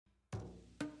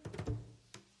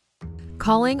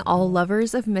Calling all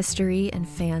lovers of mystery and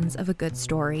fans of a good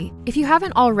story. If you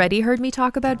haven't already heard me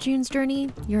talk about June's Journey,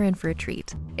 you're in for a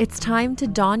treat. It's time to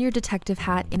don your detective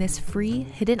hat in this free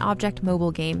hidden object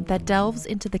mobile game that delves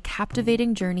into the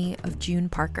captivating journey of June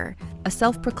Parker, a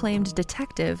self-proclaimed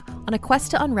detective on a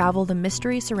quest to unravel the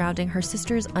mystery surrounding her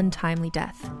sister's untimely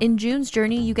death. In June's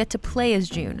Journey, you get to play as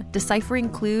June, deciphering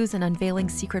clues and unveiling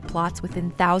secret plots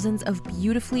within thousands of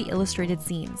beautifully illustrated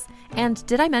scenes. And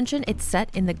did I mention it's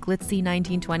set in the glitzy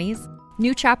 1920s?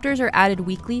 New chapters are added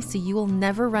weekly, so you will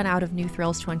never run out of new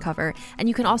thrills to uncover, and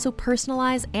you can also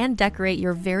personalize and decorate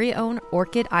your very own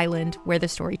Orchid Island where the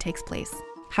story takes place.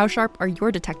 How sharp are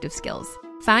your detective skills?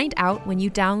 Find out when you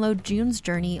download June's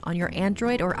Journey on your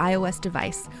Android or iOS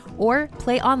device, or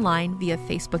play online via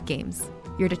Facebook Games.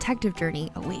 Your detective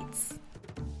journey awaits.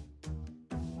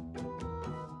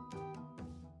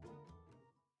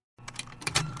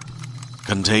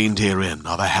 Contained herein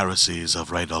are the heresies of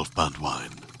Radolf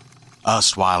Burntwine,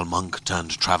 erstwhile monk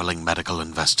turned traveling medical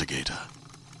investigator.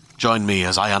 Join me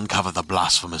as I uncover the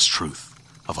blasphemous truth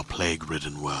of a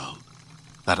plague-ridden world,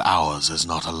 that ours is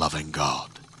not a loving God,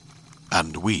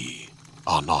 and we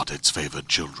are not its favored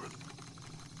children.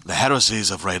 The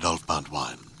heresies of Radolf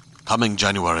Burntwine, coming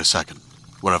January 2nd,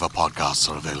 wherever podcasts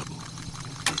are available.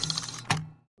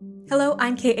 Hello,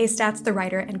 I'm K.A. Stats, the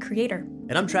writer and creator.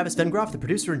 And I'm Travis Vengroff, the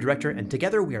producer and director, and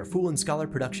together we are Fool and Scholar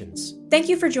Productions. Thank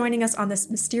you for joining us on this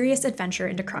mysterious adventure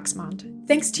into Cruxmont.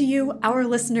 Thanks to you, our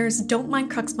listeners, Don't Mind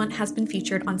Cruxmont has been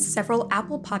featured on several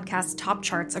Apple Podcasts top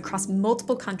charts across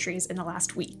multiple countries in the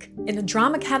last week. In the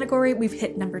drama category, we've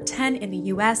hit number 10 in the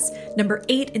US, number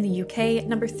 8 in the UK,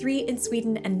 number 3 in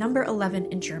Sweden, and number 11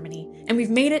 in Germany. And we've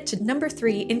made it to number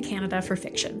 3 in Canada for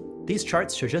fiction. These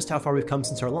charts show just how far we've come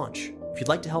since our launch. If you'd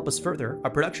like to help us further,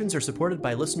 our productions are supported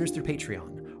by listeners through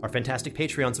Patreon. Our fantastic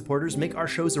Patreon supporters make our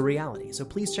shows a reality, so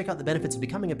please check out the benefits of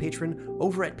becoming a patron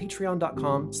over at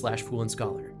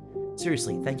patreon.com/foolandscholar.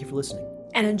 Seriously, thank you for listening.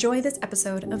 And enjoy this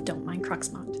episode of Don't Mind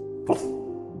Cruxmont.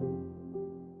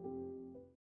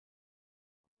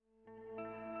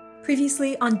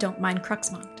 Previously on Don't Mind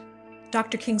Cruxmont,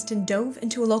 Dr. Kingston dove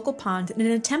into a local pond in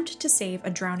an attempt to save a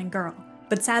drowning girl,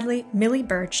 but sadly, Millie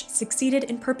Birch succeeded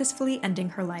in purposefully ending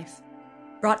her life.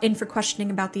 Brought in for questioning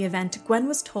about the event, Gwen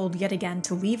was told yet again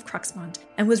to leave Cruxmont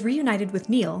and was reunited with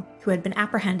Neil, who had been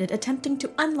apprehended attempting to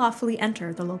unlawfully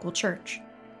enter the local church.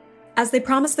 As they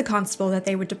promised the constable that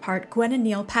they would depart, Gwen and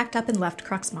Neil packed up and left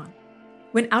Cruxmont.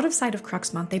 When out of sight of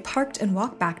Cruxmont, they parked and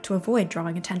walked back to avoid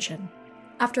drawing attention.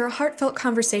 After a heartfelt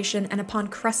conversation and upon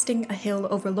cresting a hill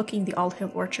overlooking the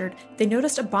All-Hill Orchard, they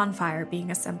noticed a bonfire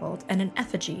being assembled and an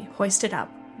effigy hoisted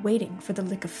up, waiting for the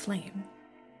lick of flame.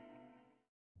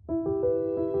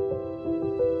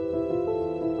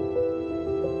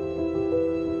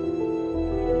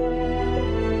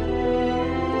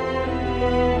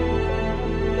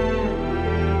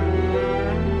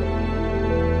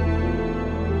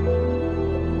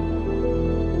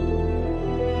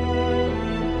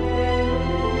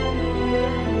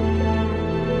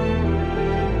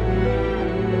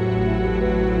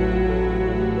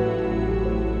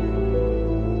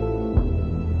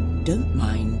 Don't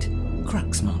mind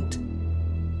Cruxmont.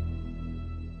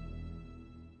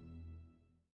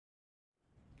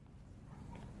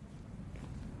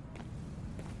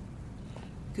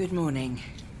 Good morning.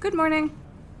 Good morning.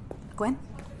 Gwen,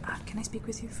 can I speak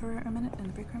with you for a minute in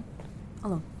the break room?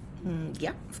 Alone.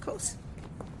 Yeah, of course.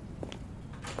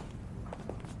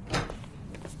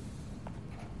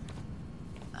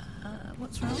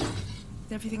 What's wrong?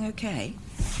 Is everything okay?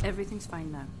 Everything's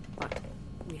fine now, but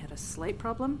we had a slight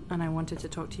problem, and I wanted to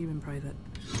talk to you in private.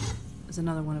 There's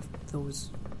another one of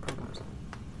those problems.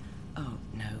 Oh,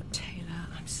 no, Taylor,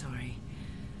 I'm sorry.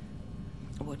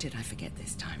 What did I forget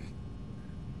this time?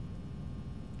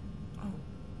 Oh,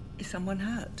 is someone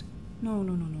hurt? No.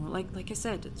 Like I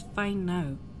said, it's fine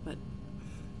now, but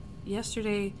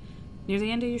yesterday, near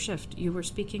the end of your shift, you were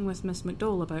speaking with Miss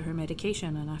McDowell about her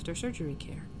medication and after-surgery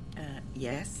care.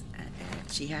 Yes,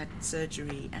 she had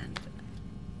surgery and...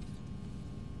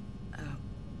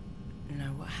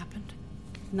 No, what happened?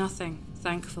 Nothing,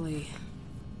 thankfully.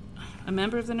 A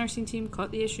member of the nursing team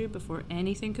caught the issue before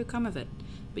anything could come of it,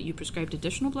 but you prescribed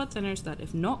additional blood thinners that,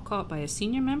 if not caught by a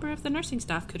senior member of the nursing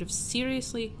staff, could have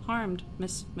seriously harmed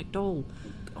Miss McDowell.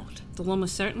 God. There'll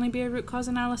almost certainly be a root cause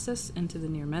analysis into the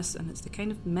near miss, and it's the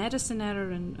kind of medicine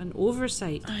error and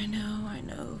oversight. I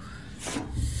know.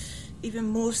 Even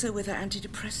more so with her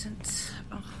antidepressants.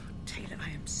 Oh, Taylor, I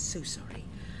am so sorry.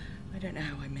 I don't know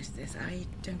how I missed this. I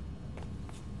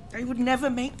would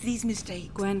never make these mistakes.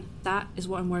 Gwen, that is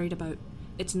what I'm worried about.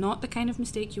 It's not the kind of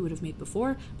mistake you would have made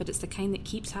before, but it's the kind that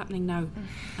keeps happening now.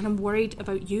 And I'm worried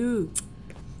about you.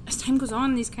 As time goes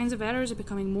on, these kinds of errors are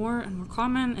becoming more and more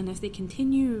common, and if they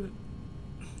continue,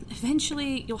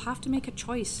 eventually you'll have to make a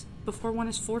choice before one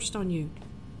is forced on you.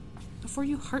 Before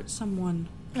you hurt someone.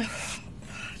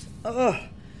 My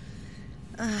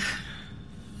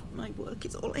work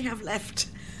is all I have left.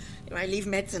 If I leave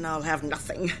medicine, I'll have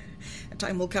nothing. A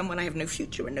time will come when I have no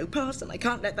future and no past, and I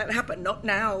can't let that happen. Not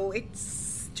now.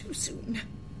 It's too soon.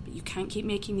 But you can't keep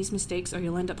making these mistakes or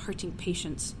you'll end up hurting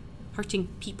patients. Hurting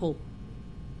people.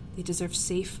 They deserve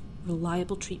safe,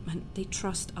 reliable treatment. They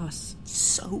trust us.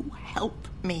 So help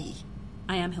me.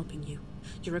 I am helping you.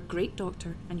 You're a great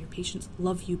doctor and your patients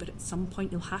love you, but at some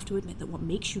point you'll have to admit that what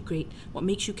makes you great, what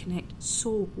makes you connect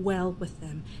so well with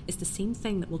them, is the same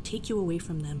thing that will take you away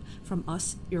from them, from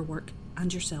us, your work,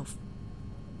 and yourself.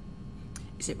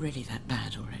 Is it really that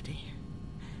bad already?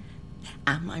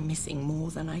 Am I missing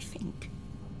more than I think?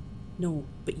 No,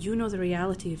 but you know the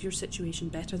reality of your situation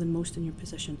better than most in your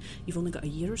position. You've only got a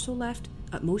year or so left,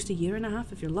 at most a year and a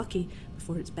half if you're lucky,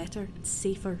 before it's better and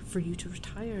safer for you to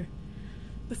retire.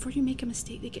 Before you make a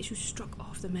mistake that gets you struck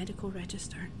off the medical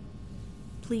register.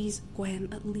 Please, Gwen,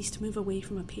 at least move away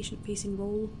from a patient-facing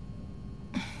role.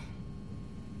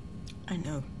 I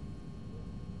know.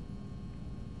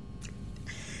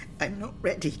 I'm not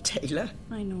ready, Taylor.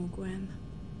 I know, Gwen.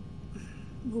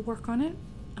 We'll work on it,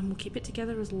 and we'll keep it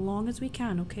together as long as we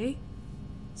can, okay?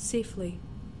 Safely.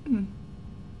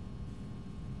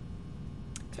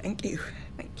 Thank you.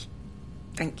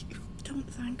 Thank you. Don't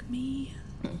thank me.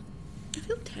 I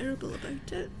feel terrible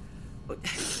about it.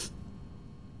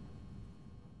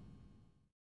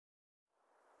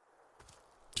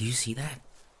 Do you see that?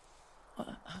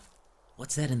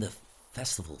 What's that in the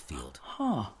festival field?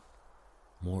 Huh.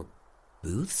 More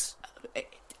booths?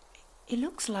 It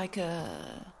looks like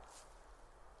a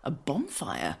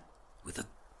bonfire. With a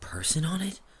person on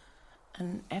it?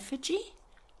 An effigy?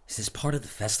 Is this part of the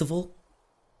festival?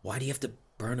 Why do you have to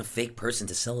burn a fake person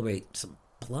to celebrate some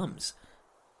plums?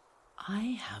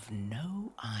 I have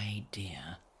no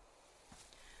idea.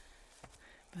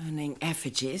 Burning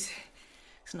effigies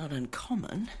is not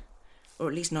uncommon, or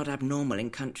at least not abnormal in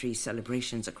countries'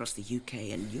 celebrations across the UK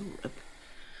and Europe.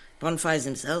 Bonfires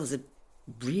themselves are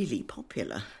really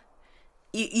popular.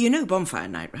 You know Bonfire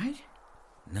Night, right?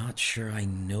 Not sure I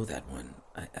know that one.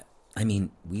 I mean,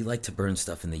 we like to burn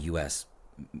stuff in the US,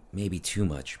 maybe too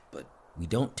much, but we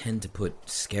don't tend to put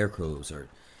scarecrows or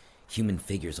human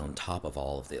figures on top of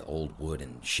all of the old wood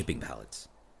and shipping pallets.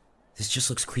 This just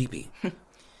looks creepy. Oh,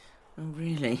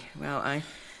 really? Well, I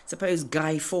suppose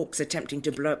Guy Fawkes attempting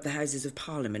to blow up the Houses of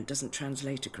Parliament doesn't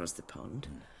translate across the pond.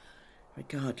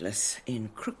 Regardless, in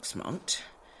Cruxmont,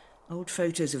 old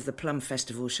photos of the Plum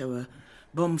Festival show a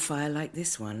bonfire like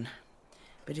this one.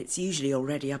 But it's usually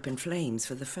already up in flames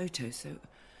for the photo, so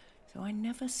I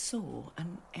never saw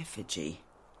an effigy.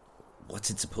 What's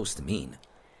it supposed to mean?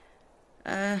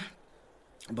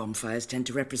 Bonfires tend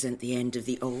to represent the end of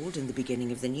the old and the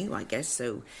beginning of the new, I guess,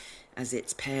 so as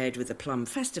it's paired with the Plum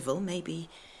Festival, maybe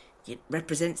it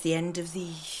represents the end of the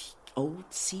old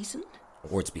season?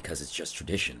 Or it's because it's just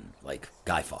tradition, like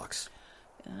Guy Fawkes.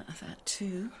 That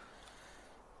too.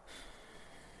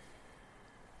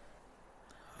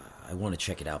 I want to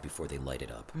check it out before they light it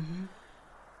up. Mm-hmm.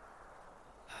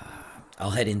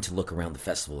 I'll head in to look around the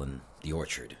festival and the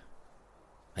orchard.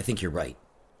 I think you're right.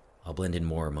 I'll blend in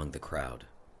more among the crowd.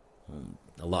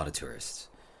 A lot of tourists.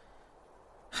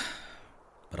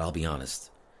 But I'll be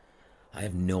honest, I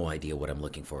have no idea what I'm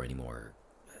looking for anymore.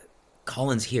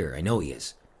 Colin's here, I know he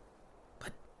is.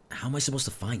 But how am I supposed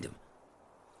to find him?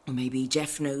 Or maybe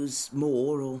Jeff knows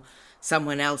more, or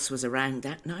someone else was around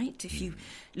that night. If you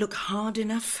look hard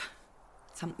enough,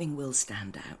 something will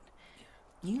stand out.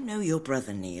 You know your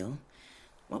brother, Neil.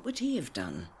 What would he have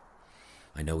done?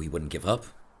 I know he wouldn't give up,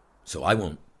 so I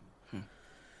won't.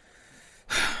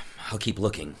 I'll keep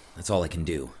looking. That's all I can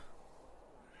do.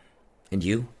 And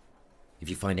you? If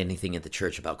you find anything at the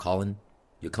church about Colin,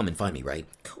 you'll come and find me, right?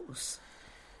 Of course.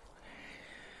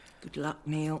 Good luck,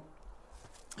 Neil.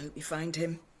 I hope you find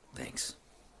him. Thanks.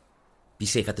 Be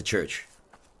safe at the church.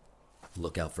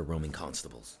 Look out for roaming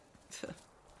constables.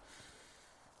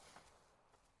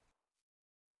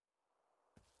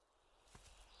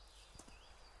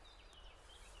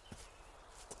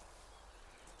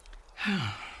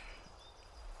 I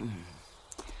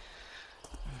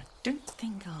don't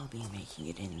think I'll be making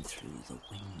it in through the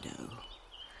window.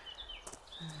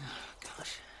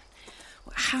 Gosh.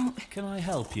 How... Can I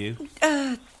help you?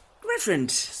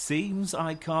 Reverend. Seems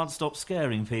I can't stop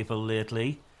scaring people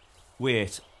lately.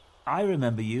 Wait, I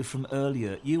remember you from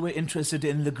earlier. You were interested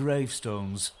in the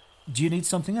gravestones. Do you need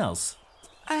something else?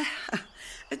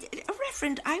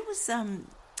 Reverend, I was,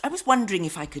 I was wondering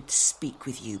if I could speak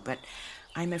with you, but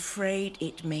I'm afraid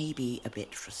it may be a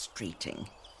bit frustrating.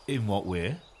 In what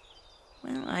way?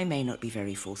 Well, I may not be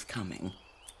very forthcoming.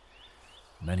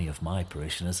 Many of my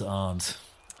parishioners aren't.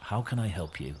 How can I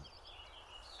help you?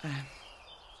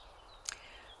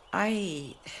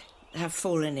 I have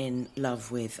fallen in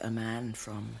love with a man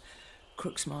from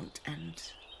Cruxmont, and,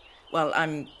 well,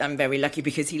 I'm very lucky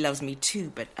because he loves me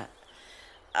too, but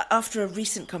after a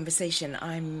recent conversation,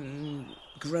 I'm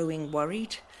growing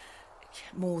worried.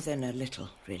 More than a little,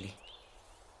 really.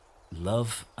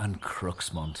 Love and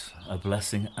Cruxmont, a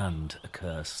blessing and a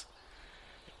curse.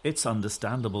 It's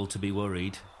understandable to be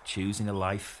worried, choosing a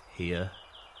life here,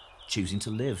 choosing to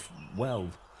live well.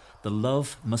 The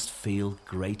love must feel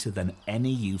greater than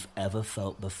any you've ever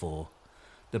felt before.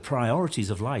 The priorities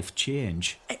of life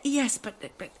change. Yes, but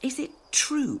is it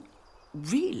true,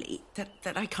 really,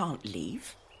 that I can't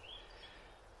leave?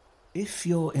 If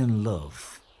you're in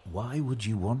love, why would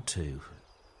you want to?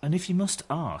 And if you must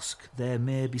ask, there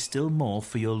may be still more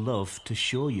for your love to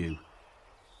show you.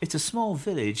 It's a small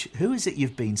village. Who is it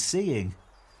you've been seeing?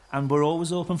 And we're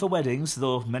always open for weddings,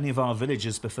 though many of our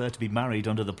villagers prefer to be married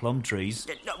under the plum trees.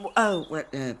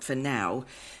 For now,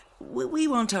 we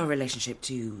want our relationship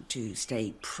to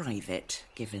stay private,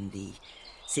 given the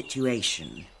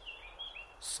situation.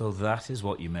 So that is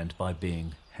what you meant by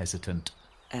being hesitant?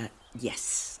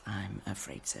 Yes, I'm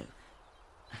afraid so.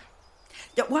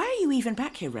 Why are you even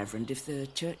back here, Reverend, if the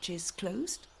church is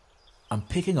closed? I'm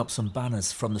picking up some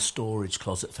banners from the storage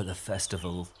closet for the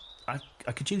festival.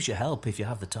 I could use your help if you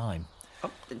have the time.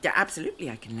 Oh, absolutely,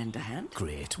 I can lend a hand.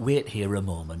 Great. Wait here a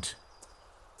moment.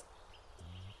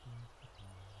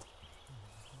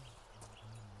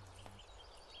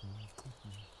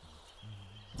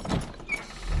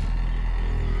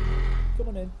 Come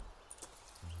on in.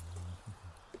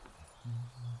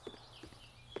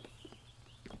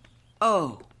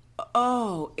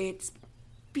 Oh, it's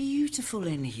beautiful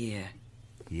in here.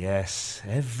 Yes,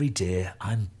 every day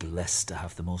I'm blessed to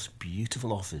have the most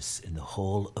beautiful office in the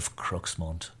whole of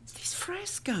Cruxmont. These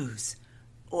frescoes.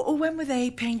 Or when were they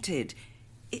painted?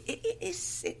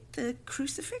 Is it the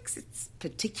crucifix? It's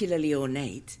particularly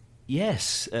ornate.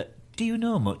 Yes. Do you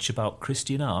know much about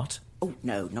Christian art? Oh,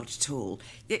 no, not at all.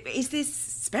 Is this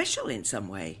special in some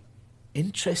way?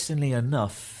 Interestingly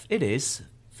enough, it is,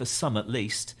 for some at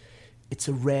least. It's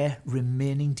a rare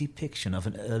remaining depiction of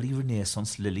an early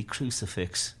Renaissance lily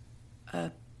crucifix.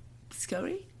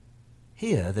 Scurry?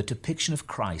 Here, the depiction of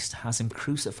Christ has him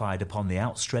crucified upon the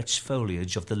outstretched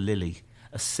foliage of the lily,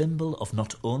 a symbol of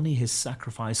not only his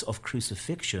sacrifice of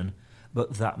crucifixion,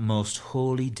 but that most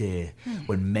holy day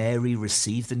when Mary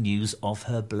received the news of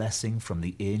her blessing from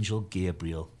the angel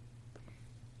Gabriel.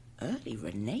 Early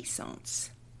Renaissance?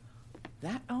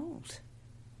 That old?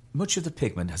 Much of the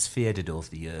pigment has faded over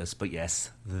the years, but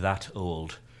yes, that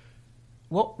old.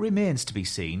 What remains to be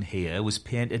seen here was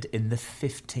painted in the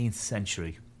 15th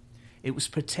century. It was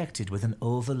protected with an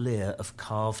overlayer of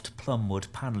carved plumwood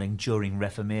panelling during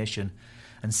Reformation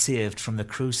and saved from the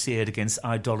crusade against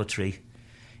idolatry.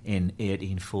 In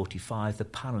 1845, the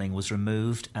panelling was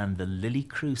removed and the lily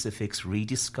crucifix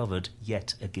rediscovered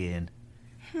yet again.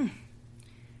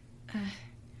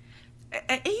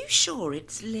 Are you sure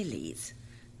it's lilies?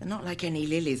 They're not like any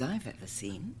lilies I've ever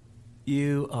seen.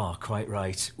 You are quite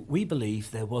right. We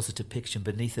believe there was a depiction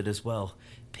beneath it as well,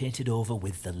 painted over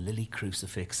with the lily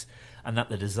crucifix, and that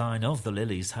the design of the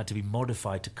lilies had to be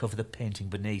modified to cover the painting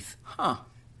beneath. Huh.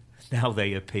 Now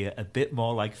they appear a bit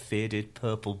more like faded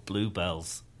purple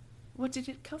bluebells. What did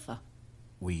it cover?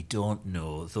 We don't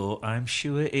know, though I'm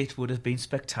sure it would have been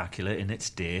spectacular in its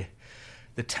day.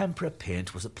 The tempera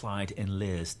paint was applied in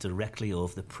layers directly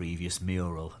over the previous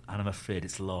mural, and I'm afraid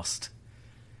it's lost.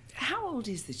 How old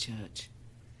is the church?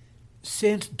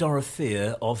 St.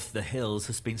 Dorothea of the Hills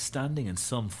has been standing in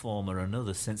some form or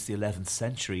another since the 11th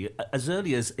century, as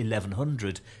early as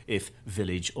 1100, if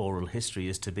village oral history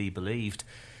is to be believed.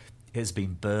 It has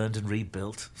been burned and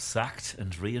rebuilt, sacked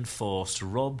and reinforced,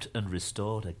 robbed and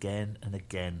restored again and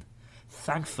again.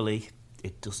 Thankfully,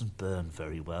 it doesn't burn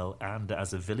very well, and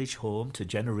as a village home to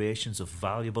generations of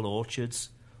valuable orchards,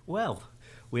 well,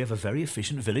 we have a very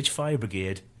efficient village fire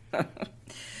brigade.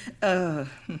 So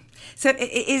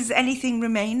is anything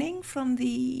remaining from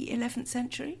the 11th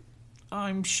century?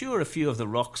 I'm sure a few of the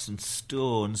rocks and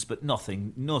stones, but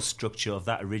nothing, no structure of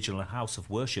that original house of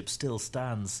worship still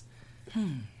stands.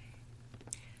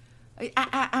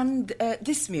 And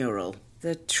this mural,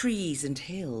 the trees and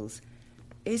hills,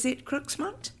 is it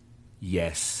Cruxmont?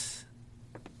 Yes.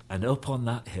 And up on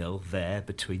that hill there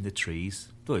between the trees,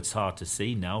 though it's hard to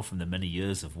see now from the many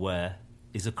years of wear,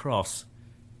 is a cross.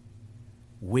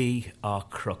 We are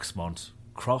Cruxmont,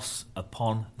 cross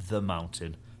upon the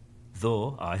mountain.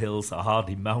 Though our hills are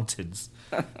hardly mountains.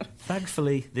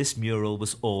 Thankfully, this mural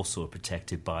was also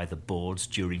protected by the boards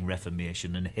during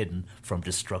Reformation and hidden from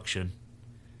destruction.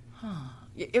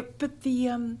 But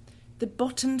the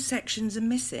bottom sections are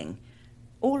missing,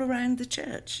 all around the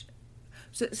church.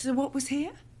 So what was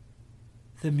here?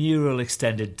 The mural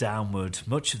extended downward,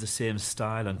 much of the same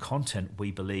style and content,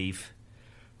 we believe.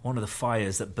 One of the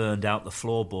fires that burned out the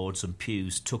floorboards and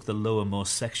pews took the lowermost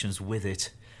sections with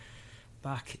it.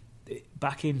 Back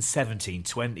in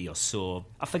 1720 or so,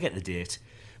 I forget the date,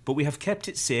 but we have kept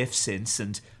it safe since,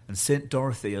 and St.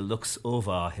 Dorothea looks over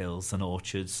our hills and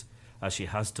orchards, as she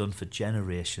has done for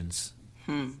generations.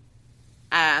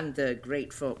 And the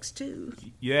Great Fox too.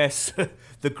 Yes,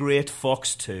 the Great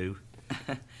Fox too.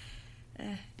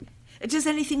 Does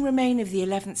anything remain of the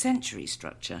 11th century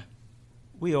structure?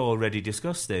 We already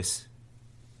discussed this.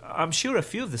 I'm sure a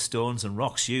few of the stones and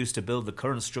rocks used to build the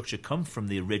current structure come from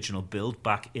the original build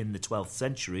back in the 12th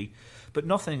century, but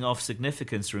nothing of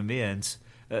significance remains.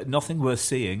 Nothing worth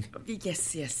seeing.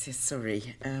 Yes,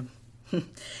 sorry.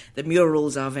 The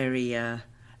murals are very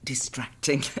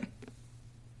distracting.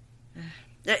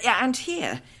 And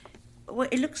here, well,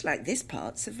 it looks like this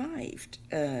part survived.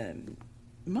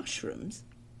 Mushrooms?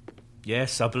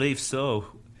 Yes, I believe so.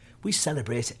 We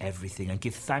celebrate everything and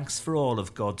give thanks for all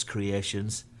of God's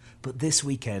creations. But this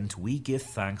weekend, we give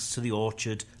thanks to the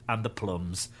orchard and the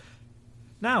plums.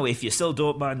 Now, if you still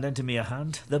don't mind lending me a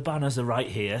hand, the banners are right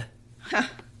here.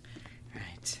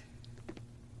 Right.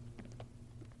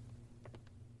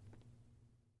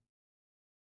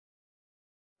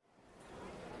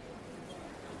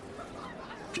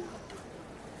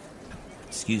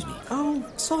 Excuse me. Oh,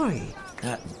 sorry.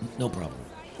 No problem.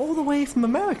 All the way from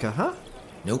America, huh?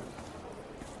 Nope.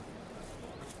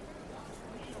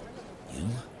 You?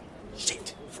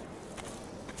 Shit.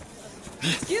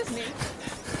 Excuse me.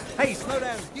 Hey, slow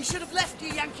down. You should have left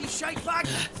your Yankee shite bag.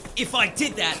 If I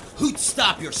did that, who'd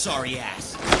stop your sorry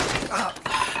ass?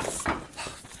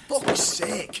 Fuck's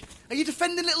sake. Are you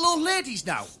defending little old ladies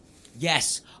now?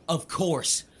 Yes, of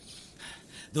course.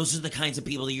 Those are the kinds of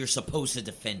people that you're supposed to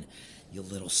defend, you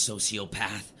little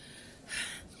sociopath.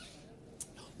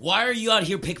 Why are you out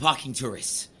here pickpocketing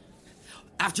tourists?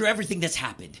 After everything that's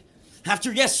happened.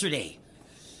 After yesterday.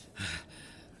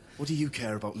 What do you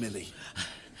care about Millie?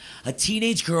 A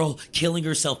teenage girl killing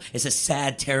herself is a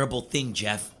sad, terrible thing,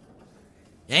 Jeff.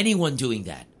 Anyone doing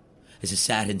that is a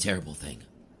sad and terrible thing.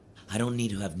 I don't need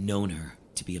to have known her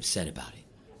to be upset about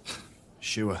it.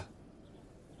 Sure.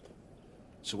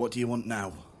 So what do you want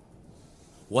now?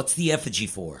 What's the effigy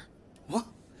for? What?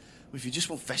 Well, if you just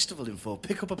want festival info,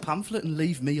 pick up a pamphlet and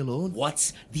leave me alone.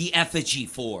 What's the effigy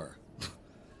for?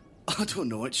 I don't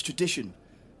know, it's tradition.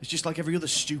 It's just like every other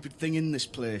stupid thing in this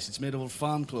place. It's made of old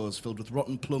farm clothes filled with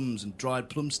rotten plums and dried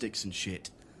plum sticks and shit.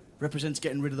 Represents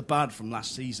getting rid of the bad from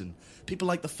last season. People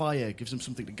like the fire, gives them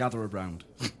something to gather around.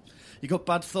 You got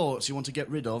bad thoughts you want to get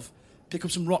rid of? Pick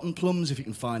up some rotten plums if you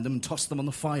can find them and toss them on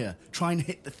the fire. Try and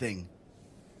hit the thing.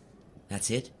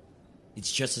 That's it?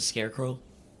 It's just a scarecrow?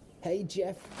 Hey,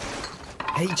 Jeff.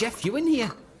 Hey, Jeff, you in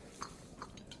here?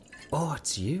 Oh,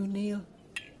 it's you, Neil.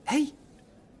 Hey.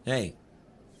 Hey,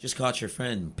 just caught your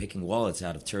friend picking wallets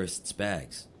out of tourists'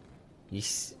 bags.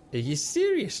 Are you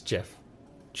serious, Jeff?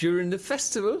 During the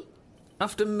festival?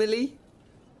 After Millie?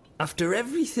 After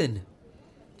everything?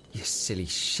 You silly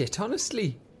shit,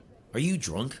 honestly. Are you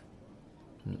drunk?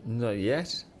 Not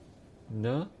yet.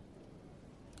 No.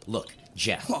 Look,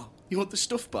 Jeff. What? You want the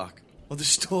stuff back? Or the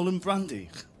stolen brandy?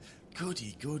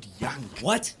 Goody good yank.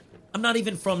 What? I'm not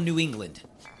even from New England.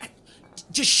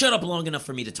 Just shut up long enough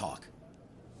for me to talk.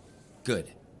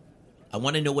 Good. I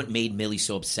want to know what made Millie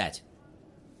so upset.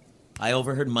 I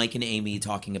overheard Mike and Amy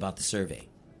talking about the survey,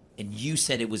 and you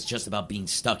said it was just about being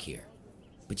stuck here.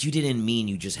 But you didn't mean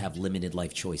you just have limited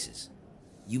life choices.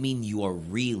 You mean you are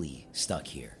really stuck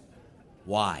here.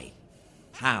 Why?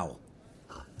 How?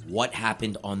 What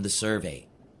happened on the survey?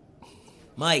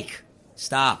 Mike,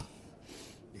 stop.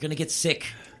 You're gonna get sick.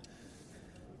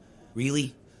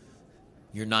 Really?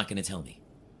 You're not gonna tell me.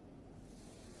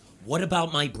 What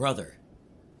about my brother?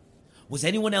 Was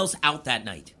anyone else out that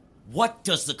night? What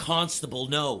does the constable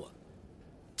know?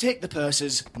 Take the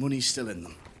purses, money's still in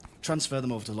them. Transfer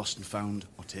them over to Lost and Found,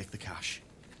 or take the cash.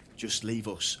 Just leave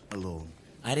us alone.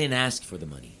 I didn't ask for the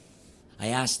money. I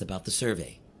asked about the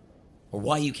survey. Or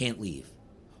why you can't leave.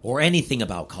 Or anything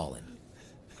about Colin.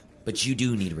 But you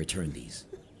do need to return these.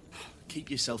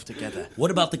 Keep yourself together.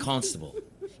 What about the constable?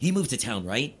 He moved to town,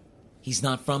 right? He's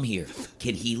not from here.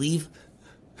 Can he leave?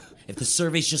 If the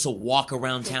survey's just a walk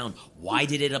around town, why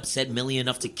did it upset Millie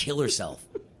enough to kill herself?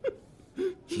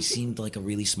 She seemed like a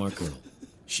really smart girl.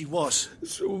 She was.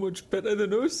 So much better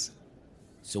than us.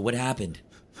 So what happened?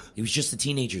 It was just the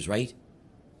teenagers, right?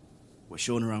 We're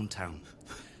shown around town.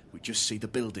 We just see the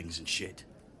buildings and shit.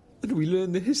 And we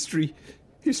learn the history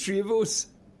of us,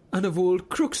 and of old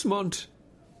Cruxmont.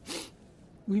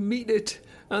 We meet it,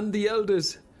 and the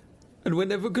elders, and we're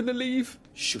never gonna leave.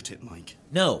 Shut it, Mike.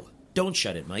 No, don't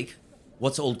shut it, Mike.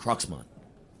 What's old Cruxmont?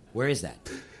 Where is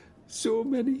that? So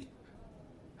many.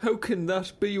 How can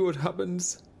that be what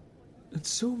happens? And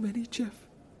so many, Jeff.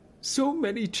 So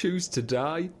many choose to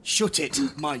die. Shut it,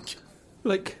 Mike.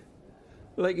 Like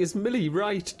is Millie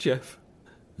right, Jeff?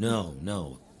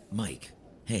 No, Mike.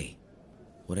 Hey,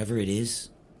 whatever it is,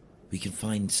 we can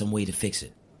find some way to fix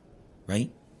it,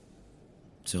 right?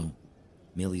 So,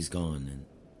 Millie's gone, and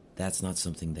that's not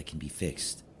something that can be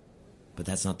fixed. But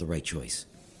that's not the right choice.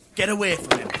 Get away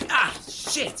from him. Ah,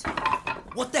 shit!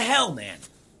 What the hell, man?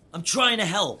 I'm trying to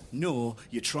help. No,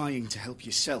 you're trying to help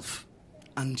yourself.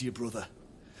 And your brother.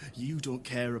 You don't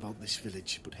care about this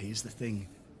village, but here's the thing.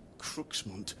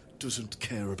 Cruxmont doesn't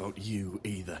care about you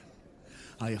either.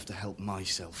 I have to help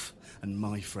myself and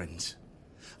my friends.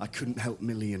 I couldn't help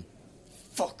Millie and...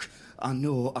 Fuck! I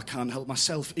know I can't help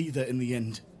myself either in the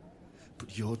end.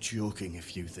 But you're joking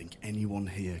if you think anyone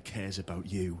here cares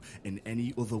about you in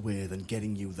any other way than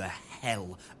getting you the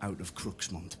hell out of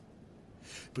Cruxmont.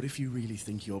 But if you really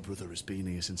think your brother has been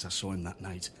here since I saw him that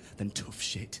night, then tough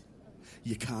shit.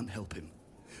 You can't help him.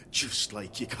 Just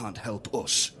like you can't help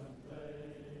us.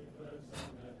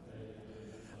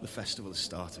 The festival is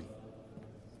starting.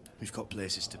 We've got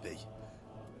places to be.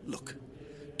 Look,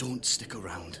 don't stick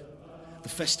around. The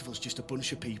festival's just a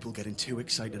bunch of people getting too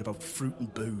excited about fruit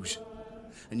and booze.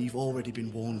 And you've already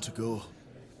been warned to go.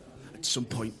 At some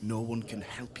point, no one can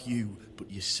help you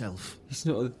but yourself. He's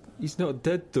not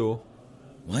dead, though.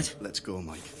 What? Let's go,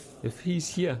 Mike. If he's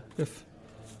here,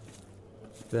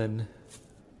 then...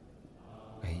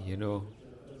 Hey,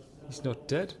 he's not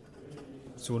dead.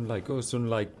 So unlike us,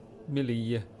 unlike Millie,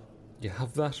 you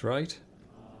have that, right?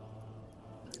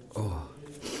 Oh,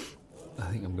 I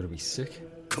think I'm going to be sick.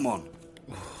 Come on.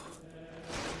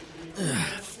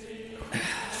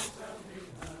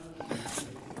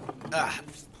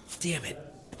 Damn it.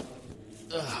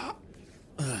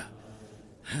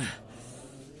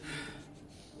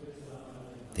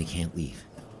 They can't leave.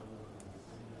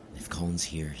 If Colin's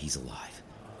here, he's alive.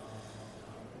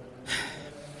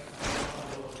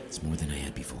 It's more than I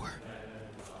had before.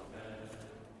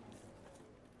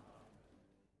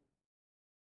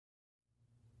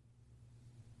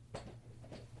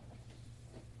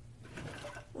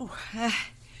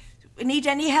 Need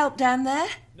any help down there?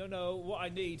 No, what I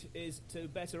need is to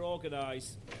better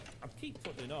organise. I keep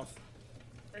putting it off.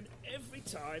 And every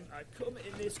time I come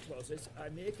in this closet, I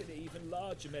make an even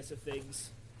larger mess of things.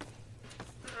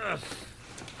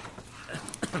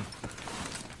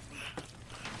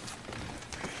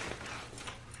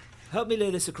 Help me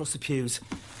lay this across the pews.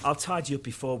 I'll tidy up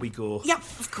before we go. Yep,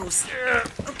 of course.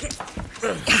 Okay.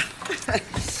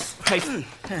 Hey,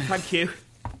 thank you.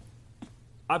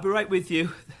 I'll be right with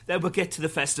you. Then we'll get to the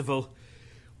festival.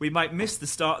 We might miss the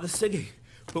start of the singing,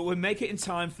 but we'll make it in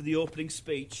time for the opening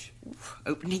speech.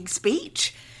 Opening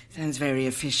speech? Sounds very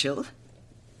official.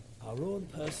 Our own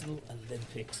personal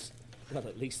Olympics. Well,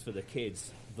 at least for the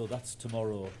kids, though that's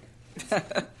tomorrow.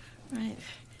 Right.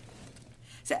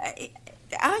 So,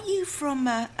 are you from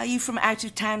out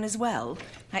of town as well,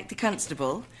 like the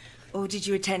constable, or did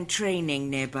you attend training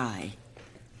nearby?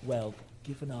 Well,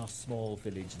 given our small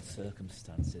village and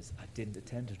circumstances, I didn't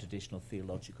attend a traditional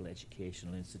theological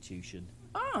educational institution.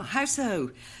 Oh, how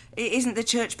so? Isn't the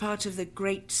church part of the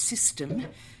great system?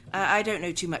 I don't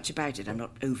know too much about it. I'm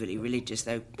not overly religious,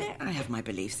 though. I have my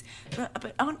beliefs.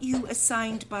 But aren't you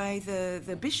assigned by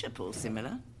the bishop or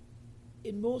similar?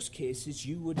 In most cases,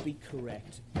 you would be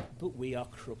correct. But we are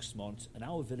Cruxmont, and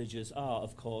our villagers are,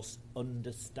 of course,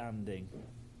 understanding.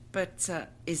 But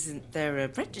isn't there a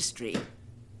registry?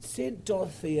 St.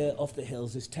 Dorothea of the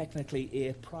Hills is technically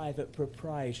a private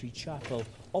proprietary chapel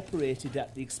operated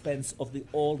at the expense of the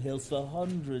All Hills for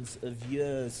hundreds of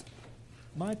years.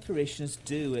 My parishioners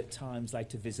do at times like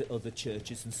to visit other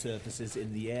churches and services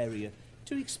in the area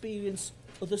to experience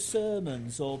other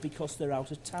sermons or because they're out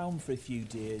of town for a few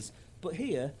days. But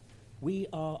here, we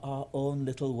are our own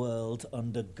little world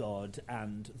under God,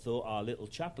 and though our little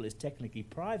chapel is technically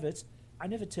private, I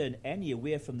never turn any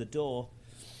away from the door.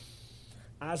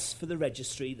 As for the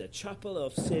registry, the Chapel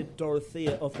of St.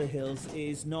 Dorothea of the Hills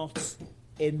is not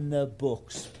in the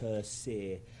books per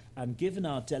se, and given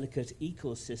our delicate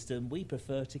ecosystem, we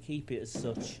prefer to keep it as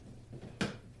such.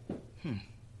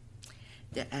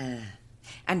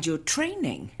 And your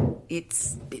training,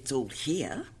 it's all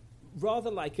here.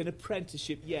 Rather like an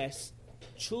apprenticeship, yes.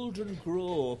 Children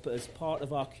grow up as part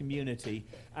of our community,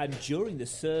 and during the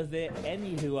survey,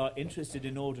 any who are interested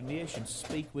in ordination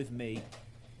speak with me.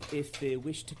 If they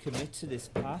wish to commit to this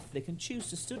path, they can choose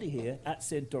to study here at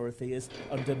St. Dorothea's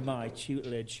under my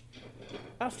tutelage.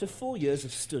 After 4 years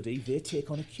of study, they take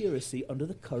on a curacy under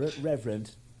the current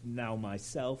Reverend, now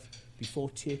myself, before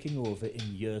taking over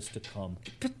in years to come.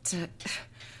 But,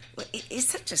 it's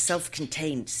such a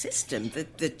self-contained system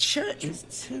that the church is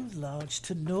too large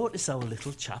to notice our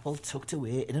little chapel tucked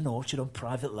away in an orchard on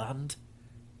private land.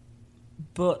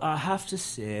 But I have to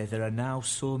say, there are now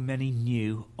so many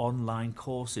new online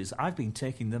courses. I've been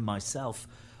taking them myself.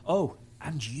 Oh,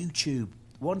 and YouTube.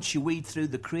 Once you weed through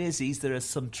the crazies, there are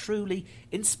some truly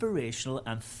inspirational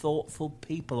and thoughtful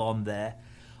people on there.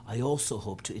 I also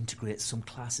hope to integrate some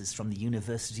classes from the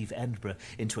University of Edinburgh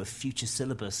into a future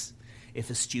syllabus, if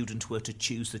a student were to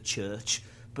choose the church,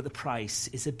 but the price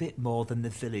is a bit more than the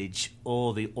village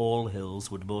or the All Hills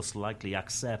would most likely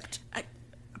accept.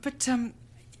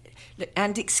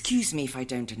 And excuse me if I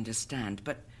don't understand,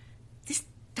 but this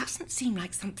doesn't seem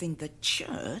like something the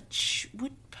church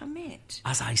would permit.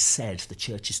 As I said, the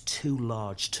church is too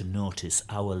large to notice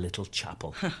our little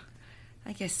chapel.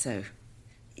 I guess so.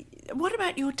 What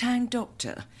about your town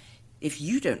doctor? If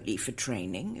you don't leave for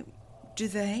training, do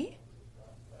they?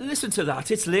 Listen to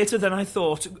that, it's later than I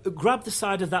thought. Grab the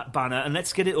side of that banner and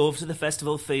let's get it over to the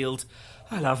festival field.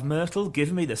 I'll have Myrtle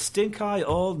giving me the stink eye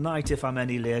all night if I'm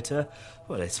any later.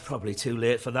 Well, it's probably too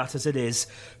late for that as it is,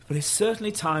 but it's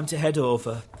certainly time to head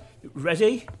over.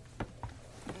 Ready?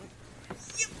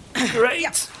 Yep.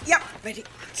 Great! Yep, ready.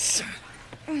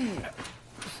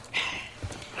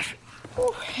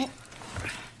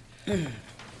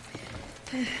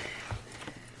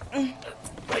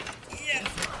 Right. Yeah.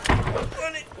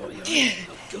 On it. Oh, yeah.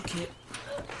 Okay.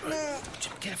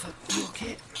 Just be careful. You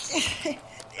okay?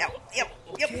 Yep.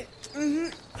 Okay.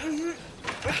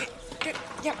 Okay.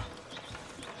 Yep.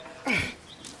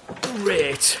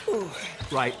 Great.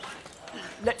 Right.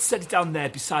 Let's set it down there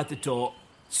beside the door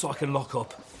so I can lock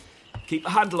up. Keep a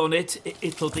handle on it.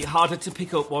 It'll be harder to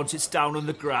pick up once it's down on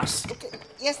the grass. Okay.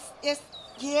 Yes.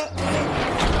 Here.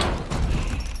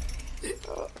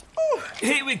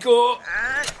 Here we go.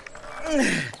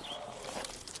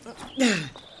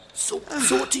 So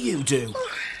what do you do?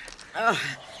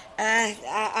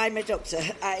 I'm a doctor.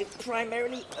 I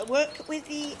primarily work with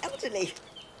the elderly.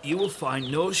 You will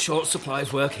find no short supply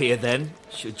of work here, then,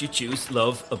 should you choose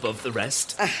love above the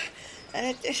rest.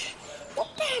 What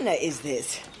banner is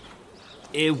this?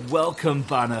 A welcome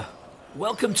banner.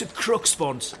 Welcome to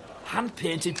Cruxmont,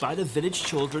 hand-painted by the village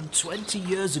children 20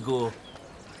 years ago.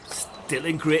 Still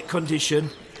in great condition.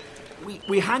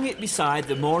 We hang it beside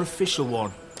the more official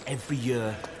one every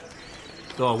year.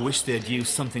 Though I wish they'd used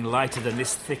something lighter than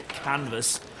this thick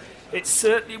canvas. It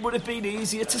certainly would have been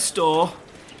easier to store.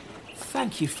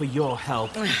 Thank you for your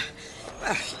help.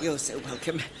 You're so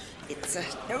welcome. It's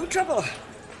no trouble.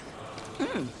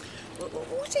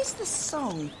 What is the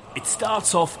song? It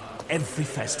starts off every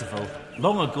festival.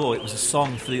 Long ago, it was a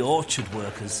song for the orchard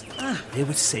workers. They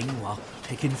would sing while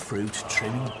picking fruit,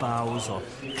 trimming boughs, or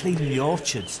cleaning the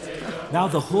orchards. Now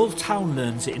the whole town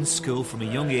learns it in school from a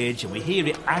young age, and we hear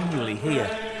it annually here,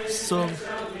 sung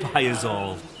by us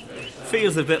all.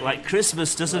 Feels a bit like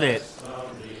Christmas, doesn't it?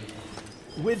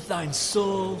 With thine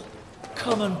soul,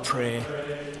 come and pray.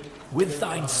 With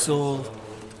thine soul,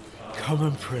 come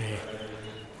and pray.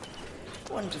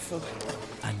 Wonderful.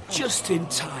 And just in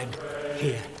time,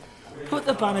 here. Put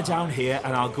the banner down here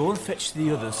and I'll go and fetch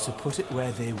the others to put it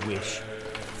where they wish.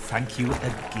 Thank you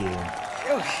again.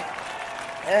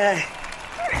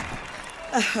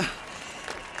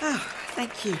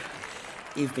 Thank you.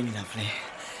 You've been lovely.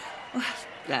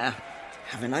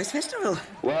 Have a nice festival.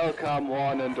 Welcome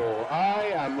one and all.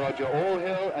 I am Roger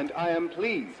Allhill and I am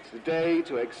pleased today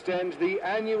to extend the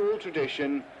annual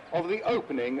tradition of the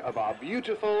opening of our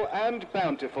beautiful and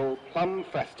bountiful Plum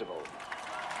Festival.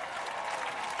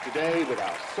 Today, with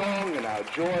our song and our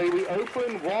joy, we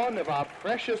open one of our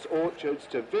precious orchards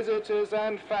to visitors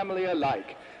and family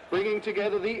alike, bringing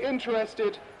together the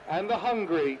interested and the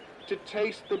hungry to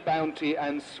taste the bounty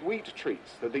and sweet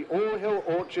treats that the Allhill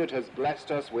Orchard has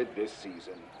blessed us with this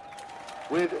season.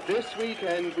 With this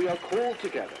weekend, we are called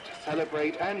together to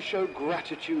celebrate and show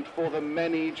gratitude for the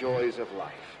many joys of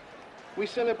life. We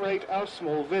celebrate our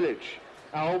small village,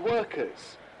 our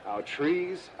workers, our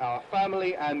trees, our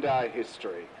family, and our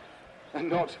history. And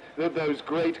not that those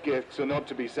great gifts are not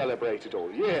to be celebrated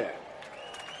all year.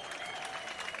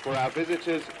 For our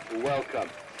visitors, welcome.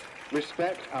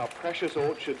 Respect our precious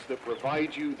orchards that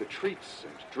provide you the treats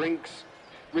and drinks.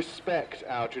 Respect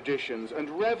our traditions and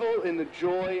revel in the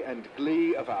joy and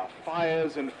glee of our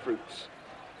fires and fruits.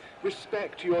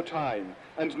 Respect your time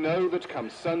and know that come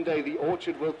Sunday the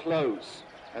orchard will close,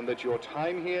 and that your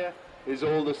time here is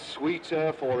all the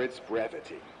sweeter for its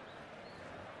brevity.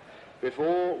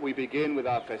 Before we begin with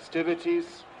our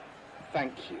festivities,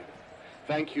 thank you.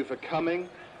 Thank you for coming,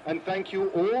 and thank you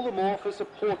all the more for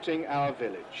supporting our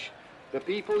village. The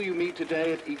people you meet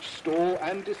today at each stall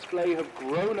and display have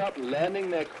grown up learning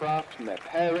their craft from their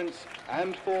parents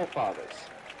and forefathers.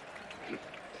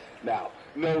 Now,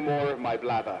 no more of my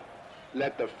blabber.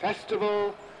 Let the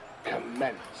festival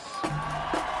commence.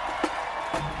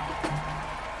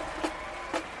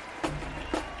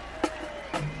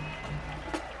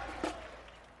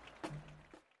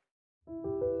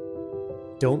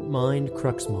 Don't Mind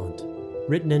Cruxmont.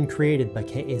 Written and created by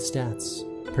K.A. Statz.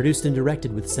 Produced and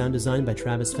directed with sound design by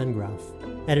Travis Vengroff.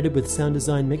 Edited with sound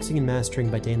design, mixing and mastering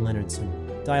by Dane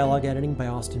Leonardson. Dialogue editing by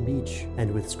Austin Beach.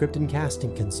 And with script and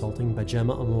casting consulting by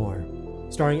Gemma Amor.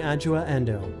 Starring Adjoa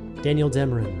Ando, Daniel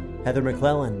Demerin, Heather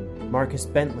McClellan, Marcus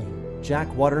Bentley, Jack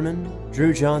Waterman,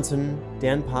 Drew Johnson,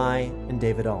 Dan Pye, and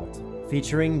David Alt.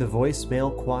 Featuring the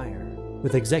Voicemail Choir.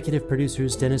 With executive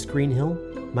producers Dennis Greenhill,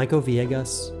 Michael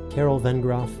Villegas, Carol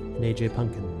Vengroff, and AJ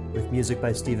Punkin, with music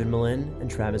by Stephen Malin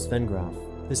and Travis Vengroff.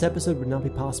 This episode would not be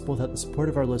possible without the support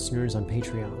of our listeners on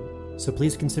Patreon, so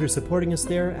please consider supporting us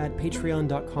there at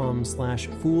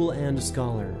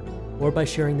patreon.com/foolandscholar, or by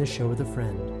sharing this show with a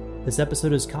friend. This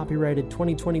episode is copyrighted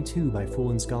 2022 by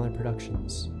Fool and Scholar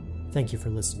Productions. Thank you for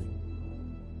listening.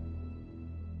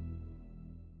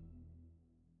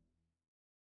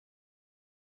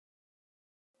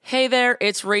 Hey there,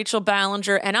 it's Rachel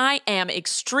Ballinger, and I am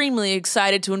extremely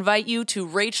excited to invite you to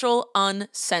Rachel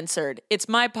Uncensored. It's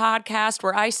my podcast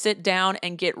where I sit down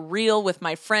and get real with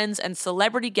my friends and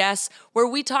celebrity guests, where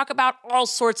we talk about all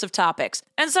sorts of topics.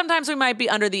 And sometimes we might be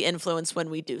under the influence when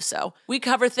we do so. We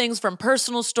cover things from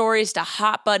personal stories to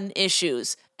hot-button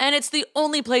issues. And it's the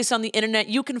only place on the internet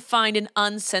you can find an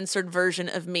uncensored version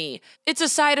of me. It's a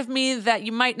side of me that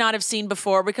you might not have seen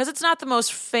before because it's not the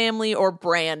most family or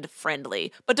brand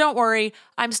friendly. But don't worry,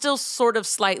 I'm still sort of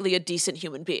slightly a decent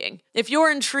human being. If you're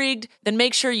intrigued, then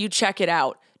make sure you check it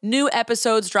out. New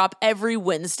episodes drop every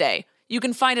Wednesday. You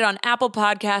can find it on Apple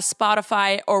Podcasts,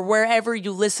 Spotify, or wherever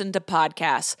you listen to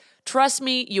podcasts. Trust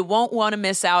me, you won't want to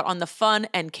miss out on the fun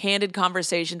and candid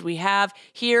conversations we have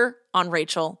here on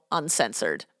Rachel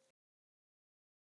Uncensored.